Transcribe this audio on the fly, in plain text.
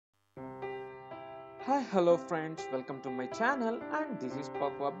Hi, hello friends, welcome to my channel and this is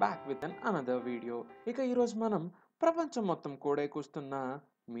PaKuVA back with another video. ఇక ఈరోజు మనం ప్రపంచం మొత్తం కూడా కూస్తున్న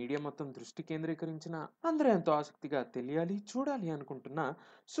మీడియా మొత్తం దృష్టి కేంద్రీకరించిన అందరూ ఎంతో ఆసక్తిగా తెలియాలి చూడాలి అనుకుంటున్న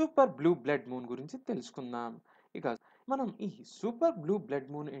సూపర్ బ్లూ బ్లడ్ మూన్ గురించి తెలుసుకుందాం. ఇక మనం ఈ సూపర్ బ్లూ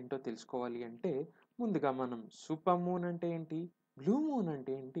బ్లడ్ మూన్ ఏంటో తెలుసుకోవాలి అంటే ముందుగా మనం సూపర్ మూన్ అంటే ఏంటి, బ్లూ మూన్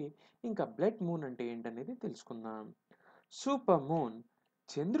అంటే ఏంటి, ఇంకా బ్లడ్ మూన్ అంటే ఏంటనేది తెలుసుకుందాం. సూపర్ మూన్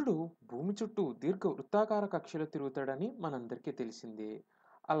చంద్రుడు భూమి చుట్టూ దీర్ఘ వృత్తాకార కక్షలో తిరుగుతాడని మనందరికీ తెలిసిందే.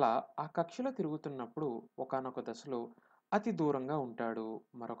 అలా ఆ కక్షలో తిరుగుతున్నప్పుడు ఒకానొక దశలో అతి దూరంగా ఉంటాడు,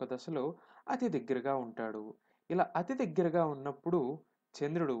 మరొక దశలో అతి దగ్గరగా ఉంటాడు. ఇలా అతి దగ్గరగా ఉన్నప్పుడు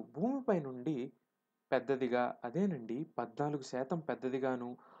చంద్రుడు భూమిపై నుండి పెద్దదిగా, అదేనండి 14% పెద్దదిగాను,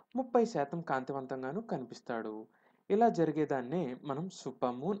 30% కాంతివంతంగాను కనిపిస్తాడు. ఇలా జరిగేదాన్నే మనం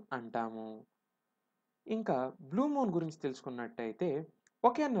సూపర్ మూన్ అంటాము. ఇంకా బ్లూ మూన్ గురించి తెలుసుకున్నట్టయితే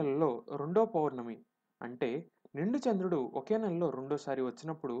ఒకే నెలలో రెండో పౌర్ణమి అంటే నిండు చంద్రుడు ఒకే నెలలో రెండోసారి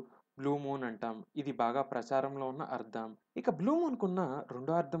వచ్చినప్పుడు బ్లూ మూన్ అంటాం. ఇది బాగా ప్రచారంలో ఉన్న అర్థం. ఇక బ్లూ మూన్కున్న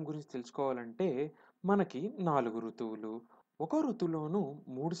రెండో అర్థం గురించి తెలుసుకోవాలంటే మనకి 4 ఋతువులు. ఒక్కో ఋతువులోనూ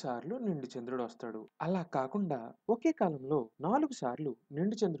 3 సార్లు నిండు చంద్రుడు వస్తాడు. అలా కాకుండా ఒకే కాలంలో 4 సార్లు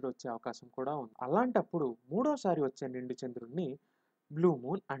నిండు చంద్రుడు వచ్చే అవకాశం కూడా ఉంది. అలాంటప్పుడు మూడోసారి వచ్చే నిండు చంద్రుడిని బ్లూ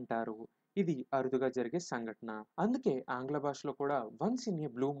మూన్ అంటారు. ఇది అరుదుగా జరిగే సంఘటన. అందుకే ఆంగ్ల భాషలో కూడా once in a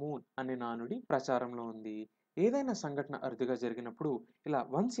blue moon అనే నానుడి ప్రచారంలో ఉంది. ఏదైనా సంఘటన అరుదుగా జరిగినప్పుడు ఇలా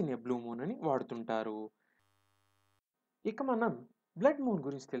once in a blue moon అని వాడుతుంటారు. ఇక మనం బ్లడ్ మూన్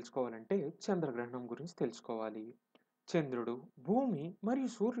గురించి తెలుసుకోవాలంటే చంద్రగ్రహణం గురించి తెలుసుకోవాలి. చంద్రుడు, భూమి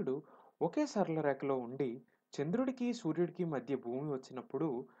మరియు సూర్యుడు ఒకే సరళ రేఖలో ఉండి చంద్రుడికి సూర్యుడికి మధ్య భూమి వచ్చినప్పుడు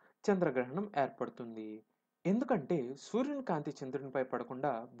చంద్రగ్రహణం ఏర్పడుతుంది. ఎందుకంటే సూర్యుని కాంతి చంద్రునిపై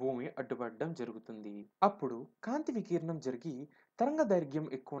పడకుండా భూమి అడ్డుపడడం జరుగుతుంది. అప్పుడు కాంతి వికిరణం జరిగి తరంగ దైర్ఘ్యం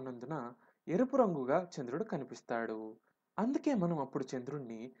ఎక్కువ ఉన్నందున ఎరుపు రంగుగా చంద్రుడు కనిపిస్తాడు. అందుకే మనం అప్పుడు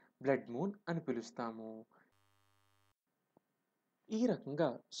చంద్రుణ్ణి బ్లడ్ మూన్ అని పిలుస్తాము. ఈ రకంగా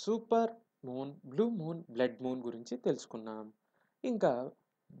super moon, blue moon, blood moon గురించి తెలుసుకున్నాం. ఇంకా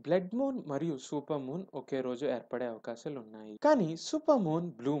బ్లడ్ మూన్ మరియు సూపర్ మూన్ ఒకే రోజు ఏర్పడే అవకాశాలు ఉన్నాయి. కానీ సూపర్ మూన్,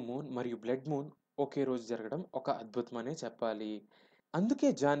 బ్లూ మూన్ మరియు బ్లడ్ మూన్ ఒకే రోజు జరగడం ఒక అద్భుతమనే చెప్పాలి. అందుకే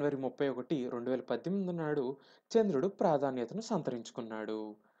జనవరి 31, 2018 నాడు చంద్రుడు ప్రాధాన్యతను సంతరించుకున్నాడు.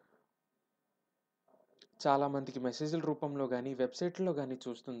 చాలా మందికి మెసేజ్ల రూపంలో గానీ, వెబ్‌సైట్‌లో గానీ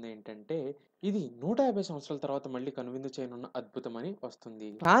చూస్తుంది ఏంటంటే, ఇది 150 సంవత్సరాల తర్వాత మళ్ళీ కనువిందు చేయనున్న అద్భుతమని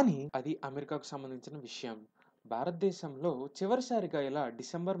వస్తుంది. కానీ అది అమెరికాకు సంబంధించిన విషయం. భారతదేశంలో చివరిసారిగా ఇలా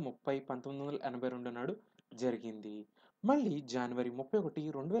డిసెంబర్ 30, 1982 నాడు జరిగింది. మళ్ళీ జనవరి 31,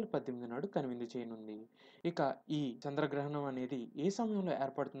 2018 నాడు కనువిందు చేయనుంది. ఇక ఈ చంద్రగ్రహణం అనేది ఏ సమయంలో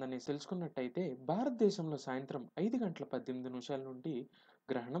ఏర్పడుతుందనేది తెలుసుకున్నట్టయితే, భారతదేశంలో సాయంత్రం 5:18 నుండి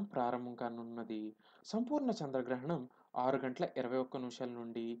గ్రహణం ప్రారంభం కానున్నది. సంపూర్ణ చంద్రగ్రహణం 6:21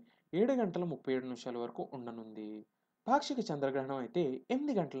 నుండి 7:37 వరకు ఉండనుంది. పాక్షిక చంద్రగ్రహణం అయితే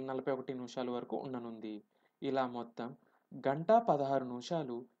 8:41 వరకు ఉండనుంది. ఇలా మొత్తం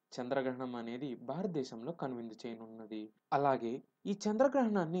 1:16 చంద్రగ్రహణం అనేది భారతదేశంలో కనువిందు చేయనున్నది. అలాగే ఈ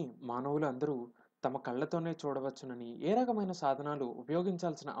చంద్రగ్రహణాన్ని మానవులు అందరూ తమ కళ్ళతోనే చూడవచ్చునని, ఏ రకమైన సాధనాలు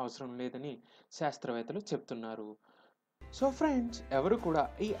ఉపయోగించాల్సిన అవసరం లేదని శాస్త్రవేత్తలు చెప్తున్నారు. సో ఫ్రెండ్స్, ఎవరు కూడా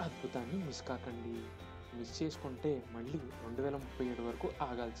ఈ అద్భుతాన్ని మిస్ కాకండి. మిస్ చేసుకుంటే మళ్ళీ 2037 వరకు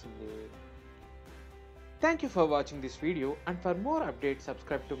ఆగాల్సిందే. Thank you for watching this video, and for more updates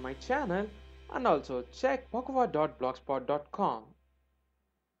subscribe to my channel and also check pakuva.blogspot.com.